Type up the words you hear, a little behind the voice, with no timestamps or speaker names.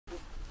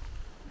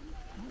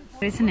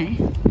रहेछ नि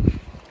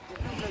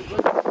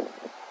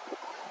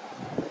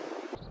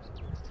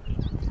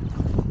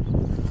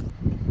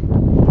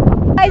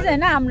गाइस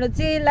हैन हाम्रो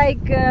चाहिँ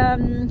लाइक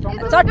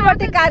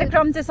चटपटे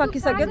कार्यक्रम चाहिँ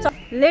सकिसक्यो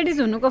लेडिज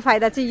हुनुको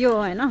फाइदा चाहिँ यो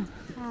हो हैन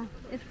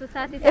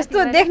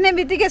यस्तो देख्ने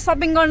बित्तिकै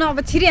सपिङ गर्न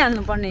अब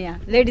छिरिहाल्नु पर्ने यहाँ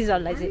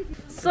लेडिजहरुलाई चाहिँ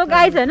सो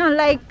गाइस हैन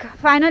लाइक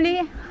फाइनली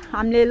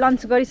हामीले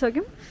लन्च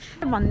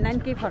गरिसक्यौं भन्दा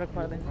केही फरक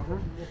पर्दैन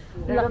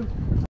ल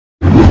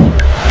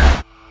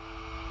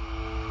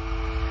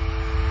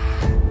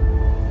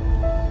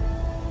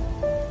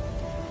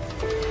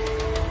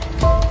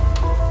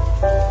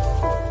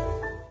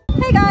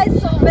Hey guys,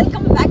 so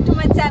welcome back to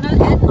my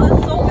channel and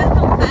also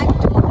welcome back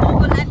to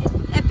Helgoland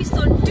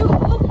episode 2.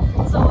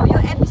 So यो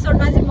episode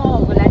मा चाहिँ म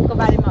Helgoland को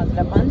बारेमा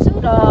हजुरलाई भन्छु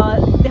र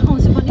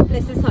देखाउँछु पनि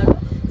प्लेसेसहरु.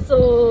 So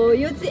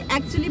यो चाहिँ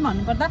एक्चुअली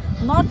भन्नुपर्दा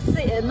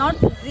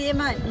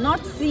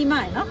नर्थ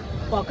सीमा हैन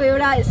भएको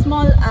एउटा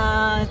स्मल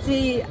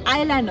चाहिँ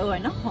आइल्यान्ड हो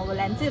हैन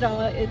Helgoland चाहिँ र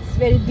इट्स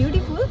भेरी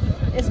ब्युटिफुल.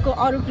 यसको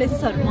अरु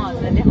प्लेसेसहरु म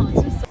हजुरलाई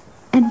देखाउँछु.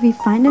 And we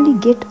finally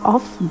get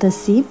off the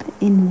ship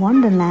in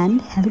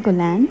Wonderland,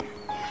 Helgoland.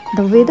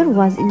 The weather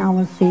was in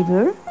our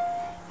favor.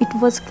 It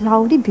was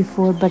cloudy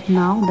before, but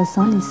now the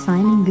sun is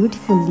shining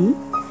beautifully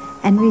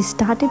and we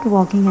started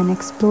walking and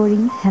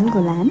exploring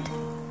Helgoland.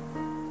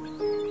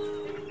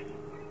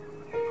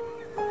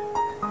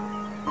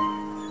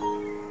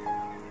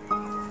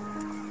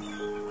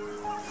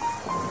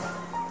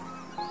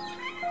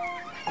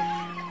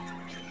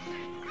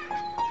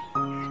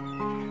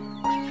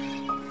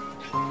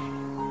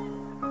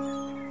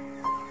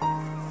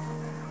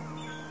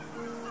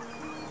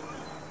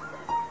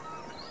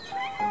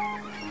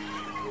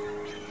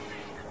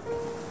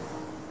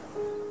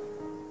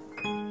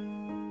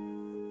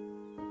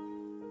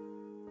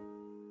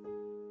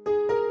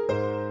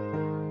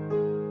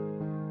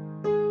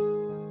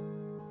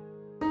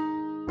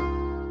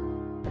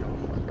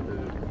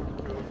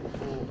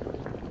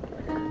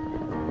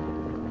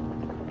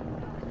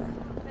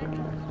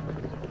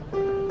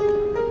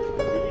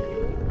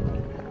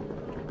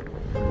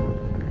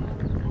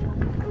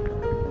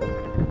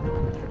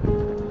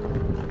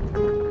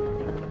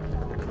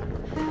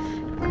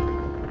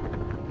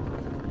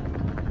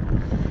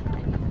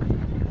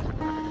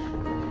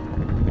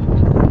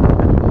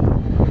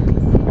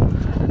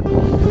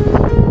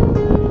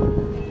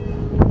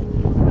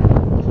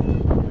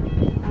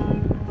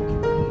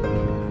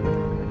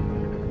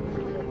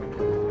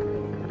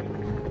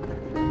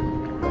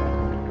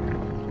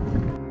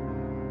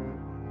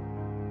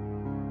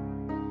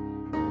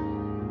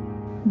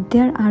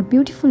 There are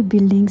beautiful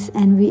buildings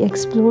and we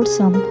explored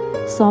some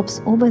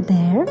shops over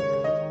there.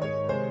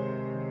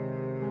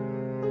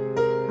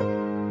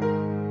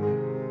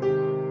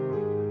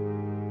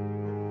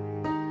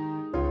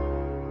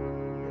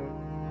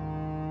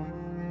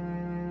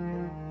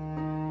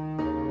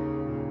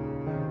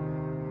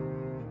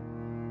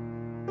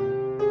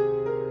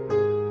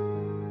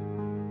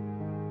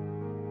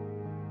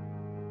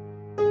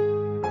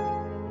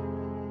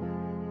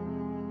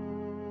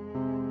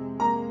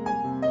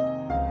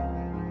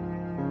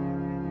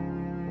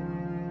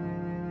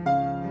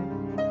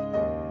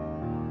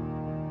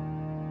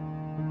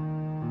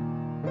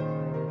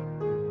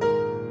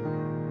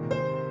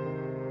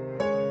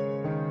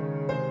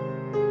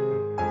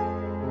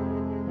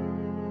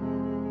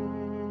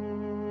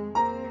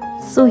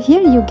 So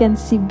here you can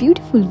see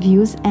beautiful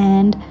views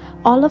and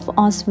all of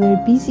us were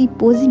busy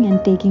posing and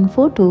taking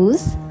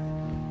photos.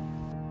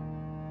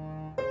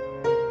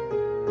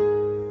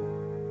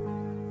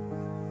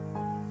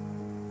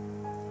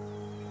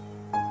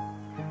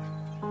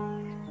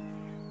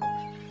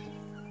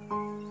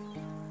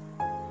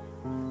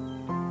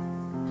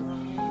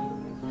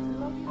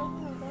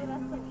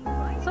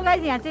 So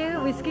guys यहाँ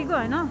चाहिँ whiskey को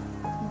हैन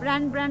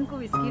brand को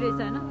whiskey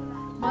रहेछ हैन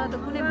मलाई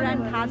त कुनै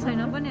ब्रान्ड थाहा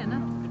छैन पनि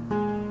हैन.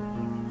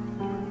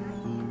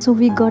 So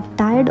we got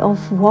tired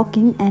of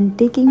walking and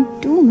taking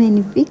too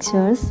many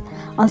pictures,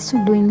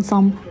 also doing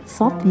some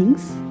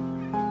shoppings.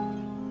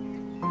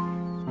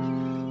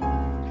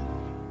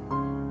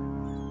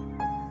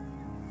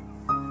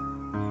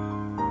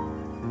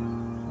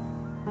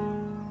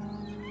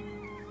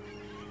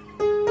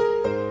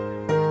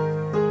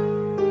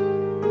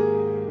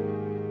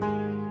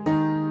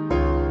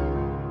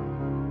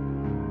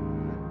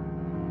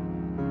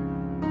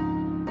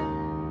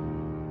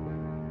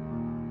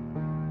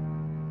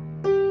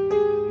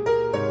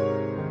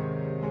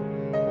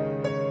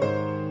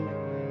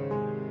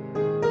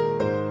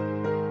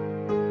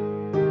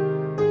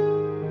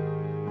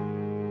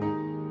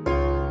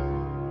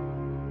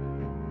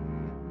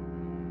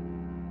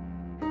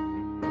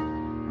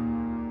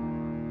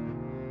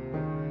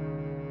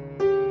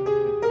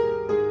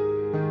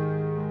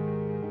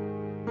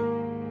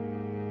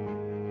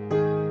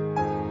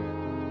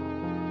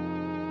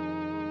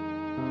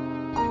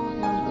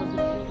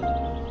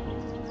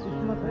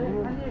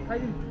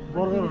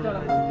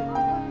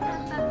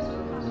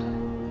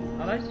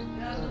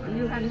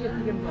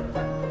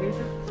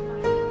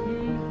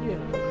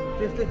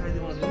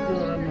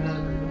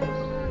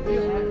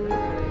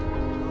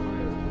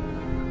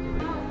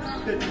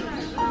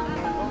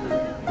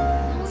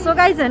 So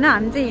guys हैन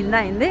हामी चाहिँ हिँड्दा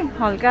हिँड्दै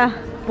हल्का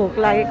भोक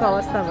लागेको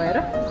अवस्था भएर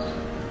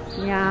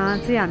यहाँ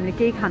चाहिँ हामीले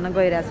केही खान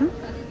गइरहेछौँ।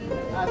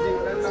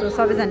 सो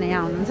सबैजना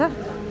यहाँ हुनुहुन्छ।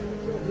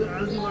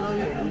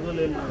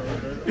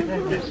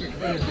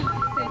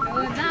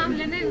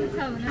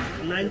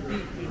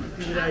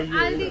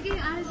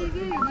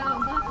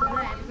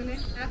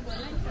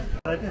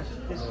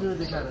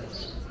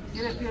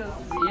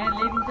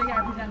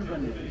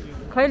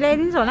 खै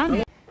ल्याइदिन्छ होला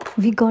नि।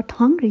 We got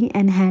hungry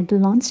and had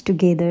lunch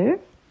together.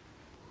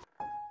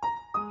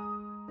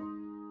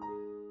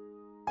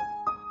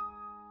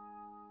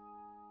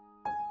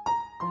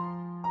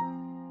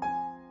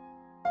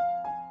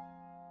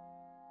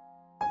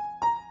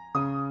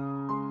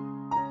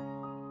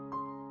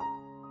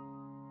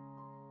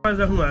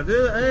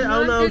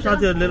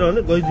 साथीहरूले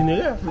लिएर गइदिने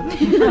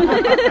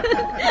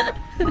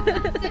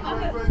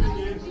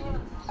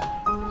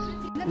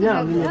क्या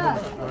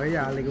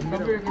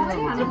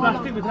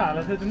प्लास्टिकभित्र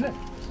हालेको थियो तिमीले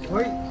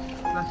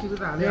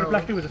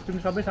प्लास्टिकभित्र तिमी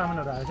सबै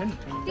सामानहरू हालेको नि।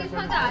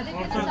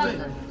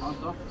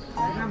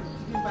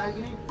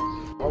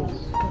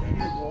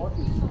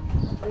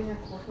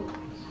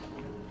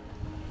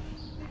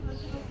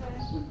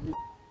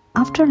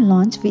 After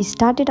lunch, we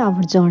started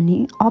our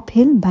journey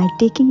uphill by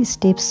taking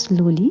steps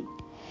slowly.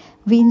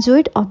 We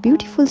enjoyed a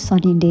beautiful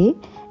sunny day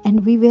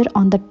and we were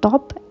on the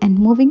top and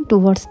moving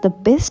towards the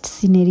best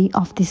scenery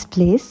of this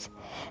place.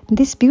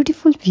 This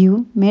beautiful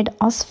view made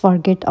us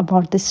forget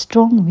about the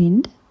strong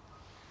wind.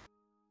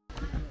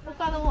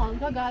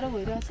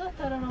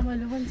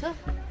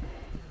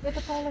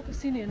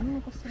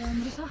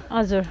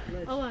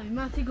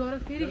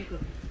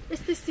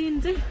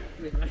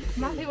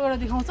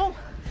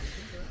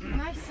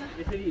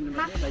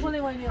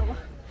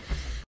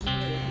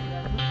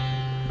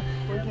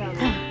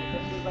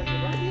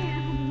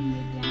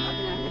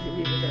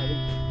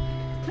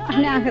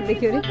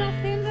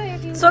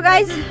 So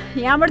guys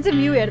यहाँबाट चाहिँ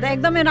view हेर्दा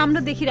एकदमै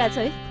राम्रो देखिरहेछ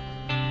है।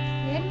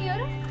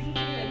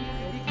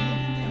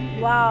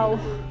 Wow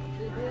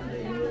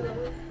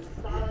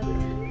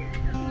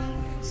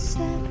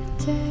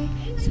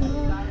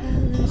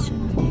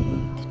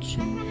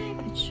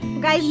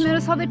guys मेरो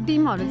सबै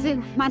टिमहरू चाहिँ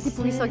माथि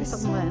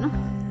पुगिसकिसक्नु भयो होइन।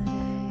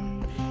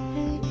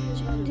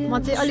 म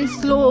चाहिँ अलिक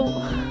स्लो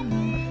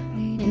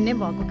हिँड्ने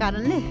भएको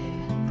कारणले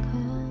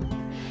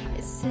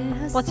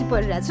पछि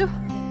परिरहेको छु।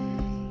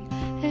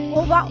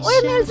 ओ बा ओए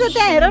मेरो चाहिँ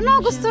त्यहाँ हेर न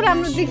कस्तो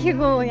राम्रो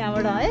देखेको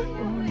यहाँबाट है।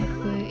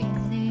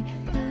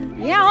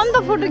 यहाँ अन्त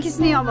फोटो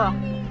खिच्ने अब।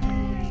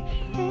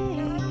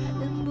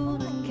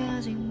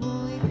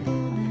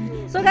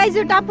 सो गाइज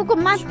यो टापुको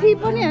माथि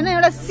पनि होइन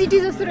एउटा सिटी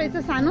जस्तो रहेछ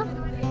सानो,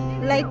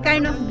 लाइक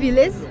काइन्ड अफ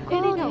भिलेज।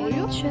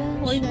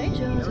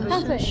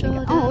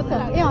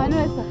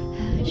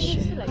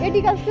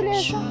 एडिका जस्तो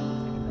रहेछ।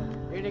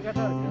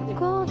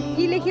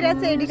 यी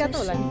लेखिरहेछ एडिका त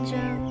होला नि।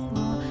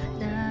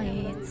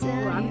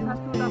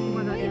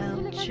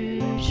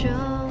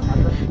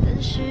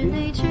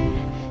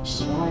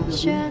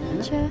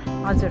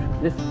 हजुर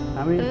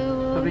हामी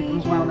सबै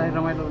ग्रुपमा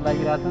रमाइलो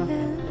लागिरहेछ।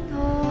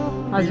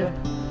 हजुर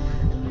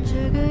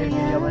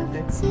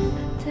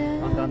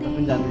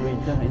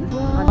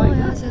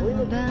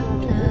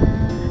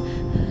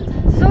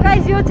सो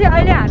गाइज यो चाहिँ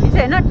अहिले हामी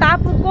चाहिँ होइन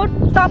टापुको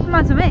टपमा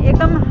छौँ है,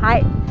 एकदम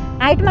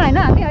हाइटमा होइन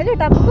हामी अहिले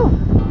टापुको।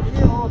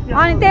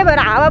 अनि त्यही भएर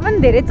हावा पनि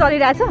धेरै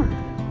चलिरहेछ।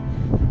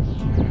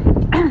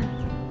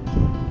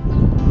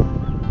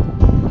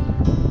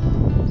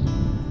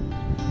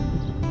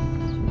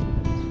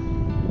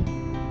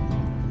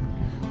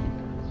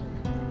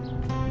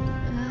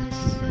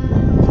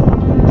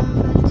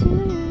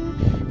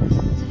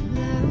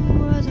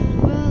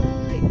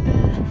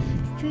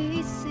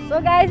 सो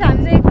गाइज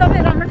हामी चाहिँ एकदमै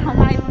राम्रो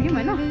ठाउँमा आइपुग्यौँ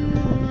होइन,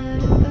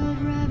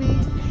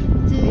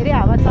 धेरै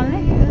हावा चल्ने।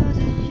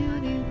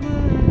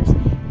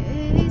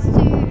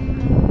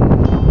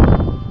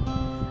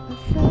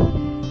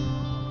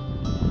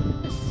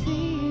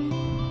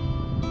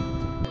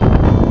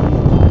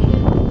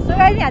 सो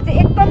गाइज यहाँ चाहिँ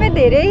एकदमै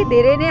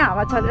धेरै नै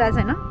हावा चलिरहेको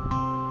छैन,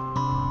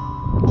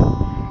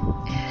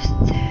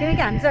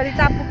 किनकि हामी चाहिँ अलिक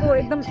टापुको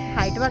एकदम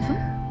हाइटमा छौँ,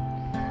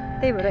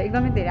 त्यही भएर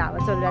एकदमै धेरै हावा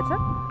चलिरहेछ।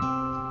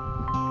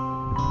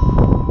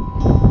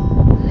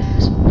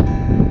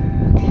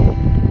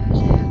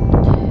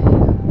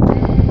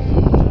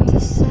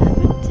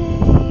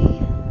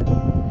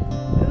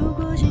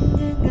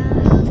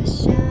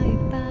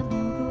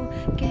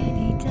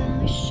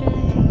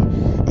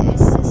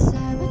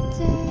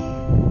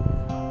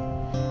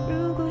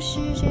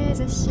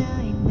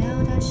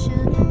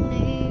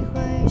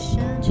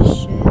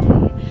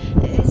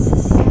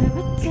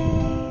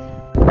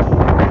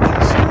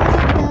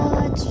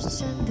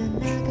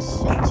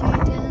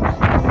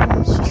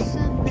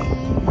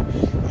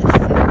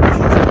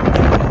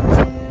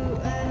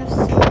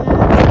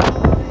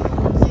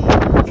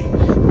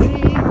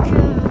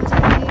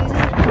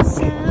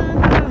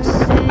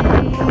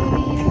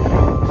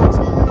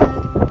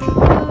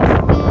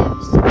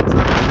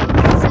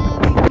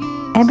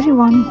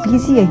 Everyone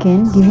busy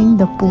again giving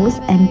the pose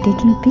and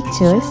taking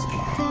pictures.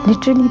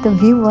 Literally the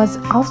view was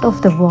out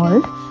of the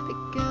world.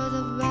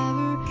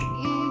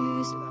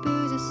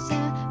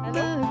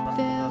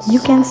 You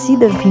can see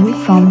the view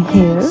from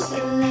here.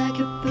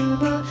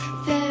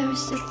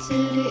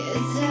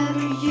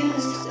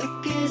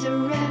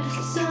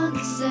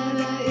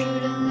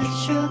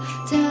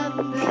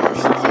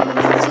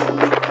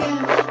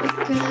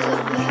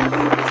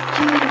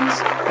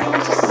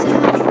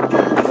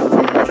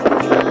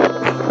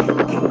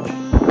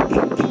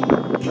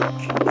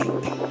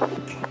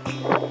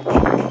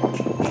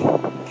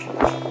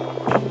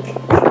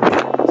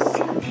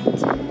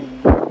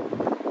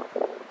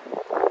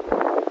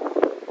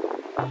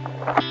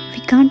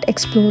 Can't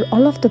explore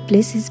all of the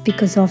places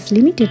because of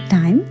limited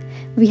time.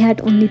 We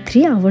had only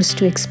 3 hours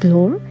to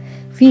explore.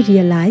 We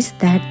realized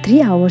that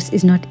 3 hours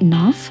is not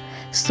enough.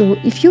 So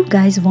if you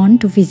guys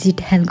want to visit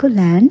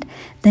Helgoland,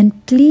 then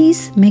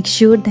please make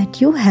sure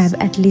that you have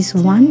at least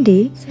one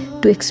day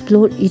to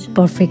explore it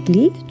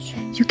perfectly.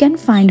 You can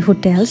find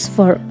hotels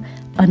for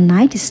a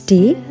night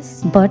stay,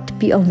 but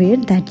be aware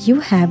that you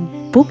have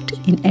booked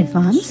in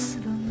advance.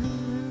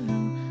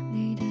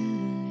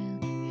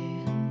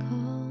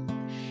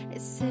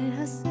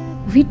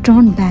 We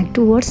turned back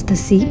towards the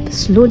ship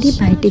slowly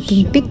by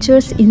taking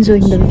pictures,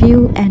 enjoying the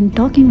view and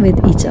talking with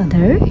each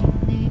other.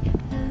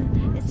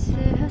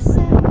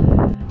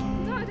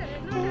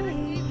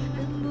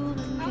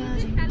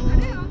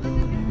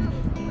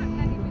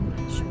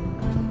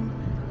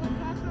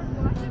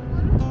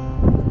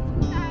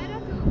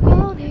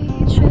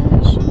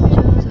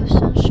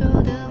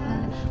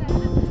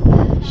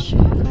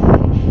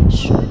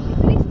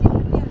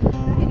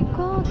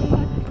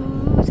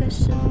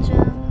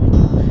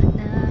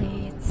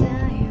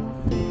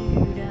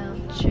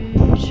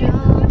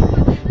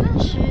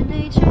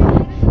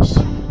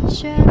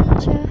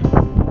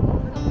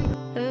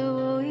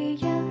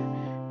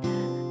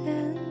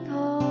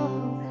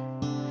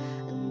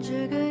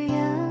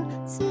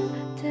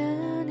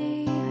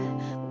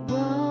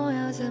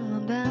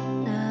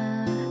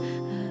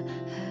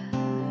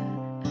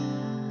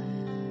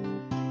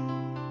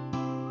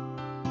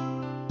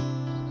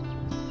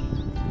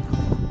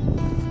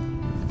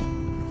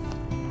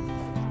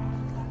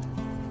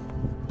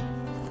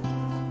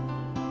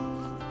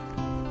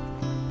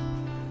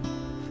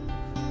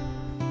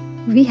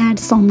 We had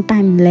some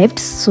time left,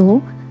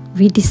 so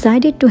we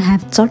decided to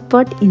have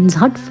chotpot in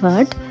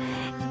Jhatpat.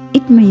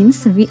 It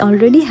means we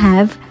already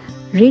have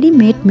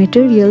ready-made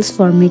materials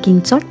for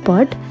making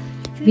chotpot.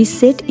 We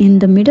sat in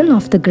the middle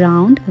of the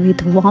ground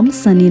with warm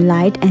sunny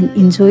light and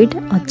enjoyed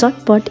a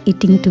chotpot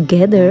eating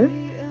together.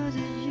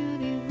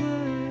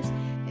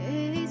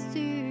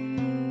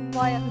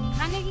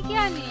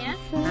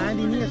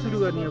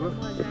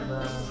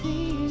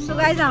 So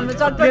guys, हाम्रो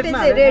चटपटे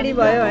चाहिँ ready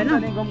भयो हैन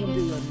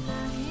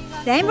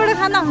त्यहीबाट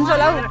खाना हुन्छ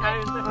होला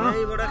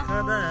यहीबाट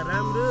खादा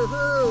राम्रो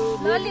हो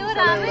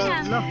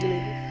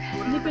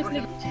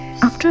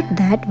After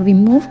that, we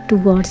moved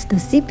towards the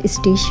ship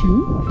station.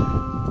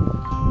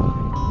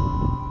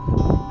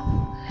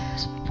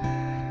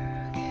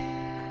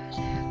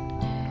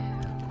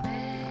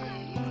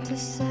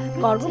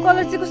 घरको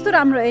कलर चाहिँ कस्तो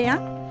राम्रो है यहाँ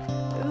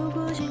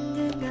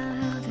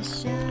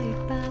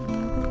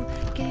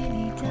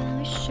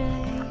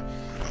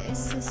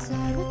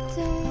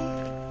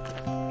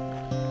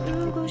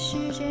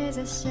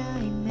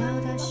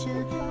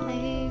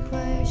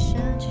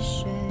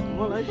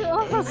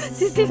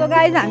So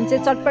guys, हामी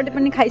चाहिँ चटपटे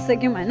पनि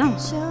खाइसक्यौं हैन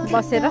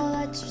बसेर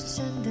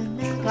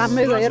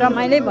राम्रै भयो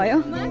रमाइलै भयो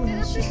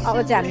अब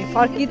चाहिँ हामी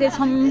फर्किदै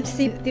छौं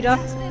सिपतिर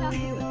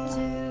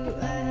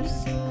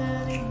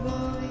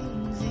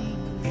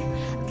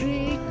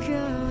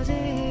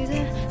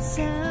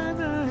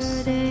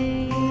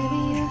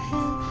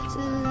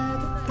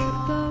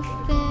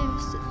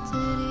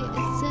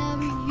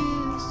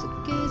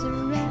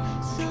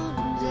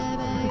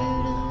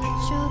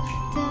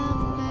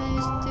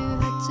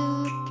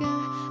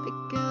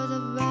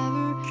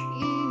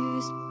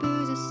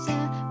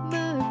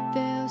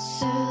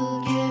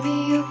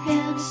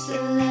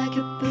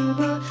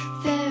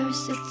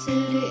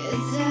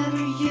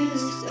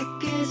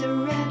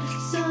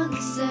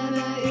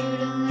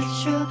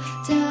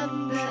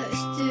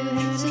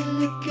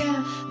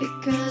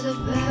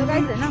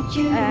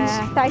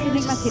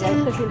टाइटनिकमा छिरा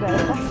जस्तो फिल भयो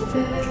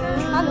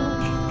hello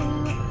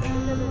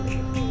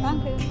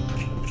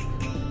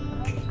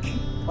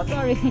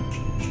Sorry.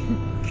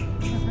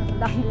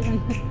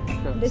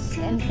 This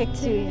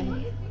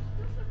infection.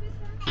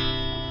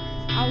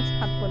 Ouch,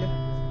 hot polo.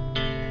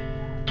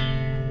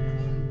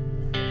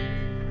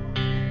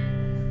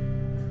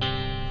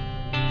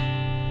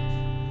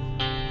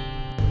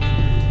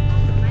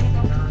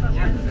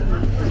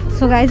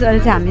 So guys, अहिले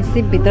चाहिँ हामी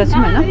सिप भित्र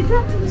छौं हैन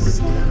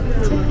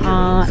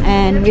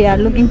and we are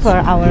looking for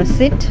our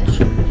seat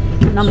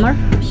number.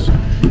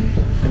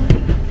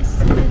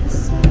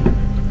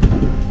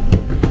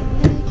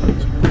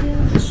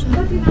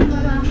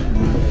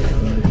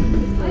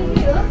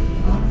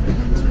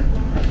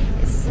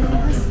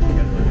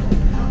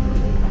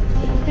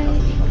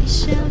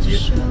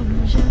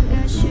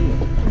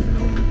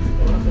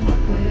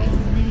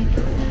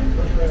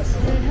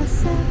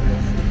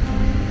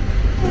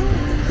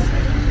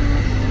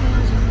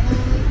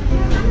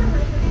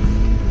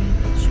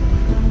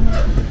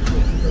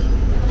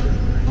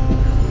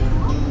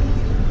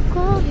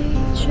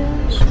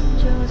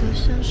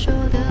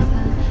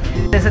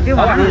 त्यो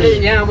हामीले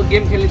यहाँ अब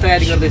गेम खेल्ने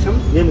तयारी गर्दैछौँ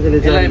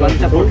यसलाई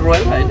भन्छ बोट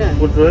रोयल होइन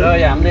र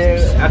हामीले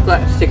अर्को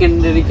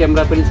सेकेन्डरी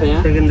क्यामेरा पनि छ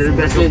यहाँ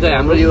त्यसले चाहिँ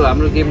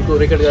हाम्रो गेमको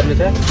रेकर्ड गर्ने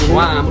छ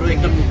उहाँ हाम्रो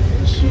एकदम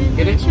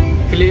के अरे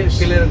प्लेयर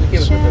के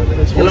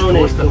भन्छ खेलाउने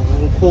होस्ट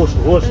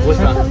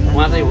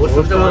उहाँ चाहिँ होस्ट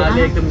हुन्छ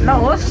उहाँले एकदम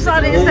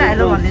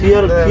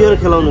फियर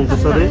खेलाउनुहुन्छ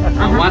सर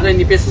उहाँ चाहिँ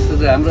निपेश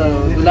हाम्रो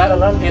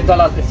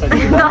दलाल त्यसरी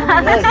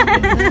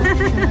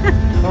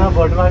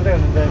भोट माग्दै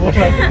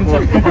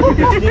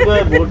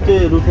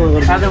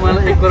हुनुहुन्छ आज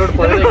मलाई 1 करोड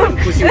परेर एकदम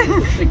खुसी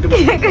एकदम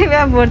एकै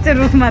बेला भोट चाहिँ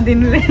रुखमा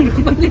दिनुले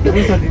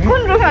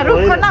कुन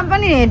रुखको नाम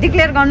पनि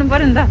डिक्लेयर गर्नु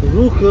पर्यो नि त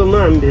रुखमा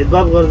हामी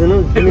भेदभाव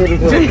गर्दैनौँ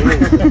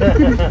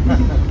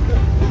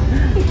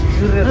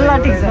ल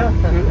ठिक छ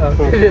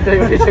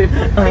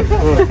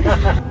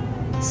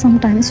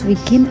Sometimes we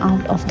came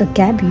out of the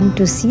cabin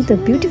to see the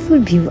beautiful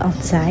view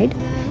outside.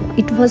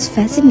 It was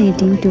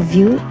fascinating to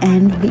view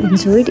and we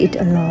enjoyed it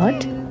a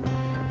lot.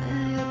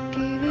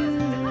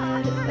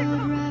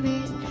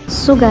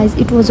 So guys,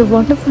 it was a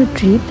wonderful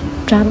trip.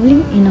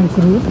 Traveling in a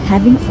group,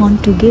 having fun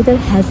together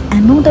has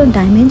another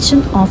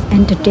dimension of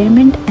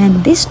entertainment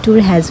and this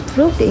tour has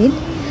proved it.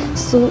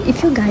 So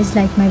if you guys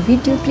like my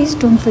video, please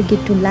don't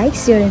forget to like,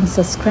 share and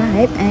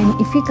subscribe, and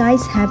if you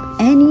guys have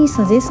any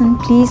suggestion,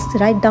 please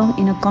write down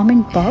in a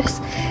comment box.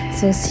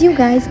 So see you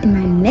guys in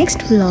my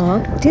next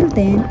vlog. Till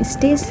then,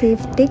 stay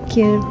safe, take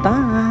care,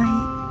 bye.